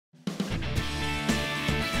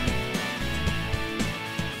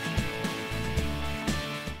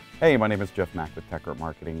Hey, my name is Jeff Mack with Techrep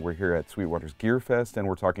Marketing. We're here at Sweetwater's Gear Fest and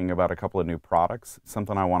we're talking about a couple of new products.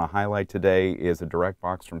 Something I want to highlight today is a direct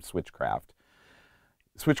box from Switchcraft.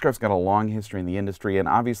 Switchcraft's got a long history in the industry, and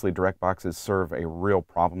obviously direct boxes serve a real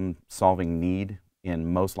problem-solving need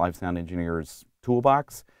in most live sound engineers'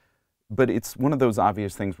 toolbox. But it's one of those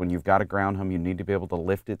obvious things when you've got a ground hum, you need to be able to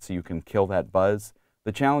lift it so you can kill that buzz.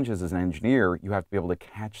 The challenge is, as an engineer, you have to be able to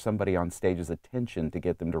catch somebody on stage's attention to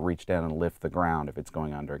get them to reach down and lift the ground if it's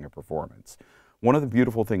going on during a performance. One of the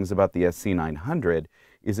beautiful things about the SC900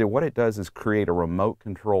 is that what it does is create a remote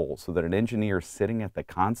control so that an engineer sitting at the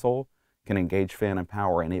console can engage fan and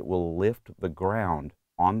power, and it will lift the ground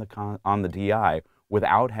on the DI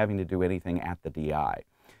without having to do anything at the DI.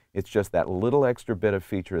 It's just that little extra bit of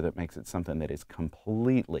feature that makes it something that is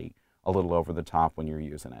completely a little over the top when you're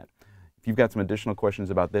using it. If you've got some additional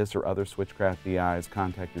questions about this or other Switchcraft DIs,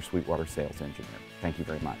 contact your Sweetwater sales engineer. Thank you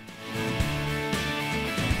very much.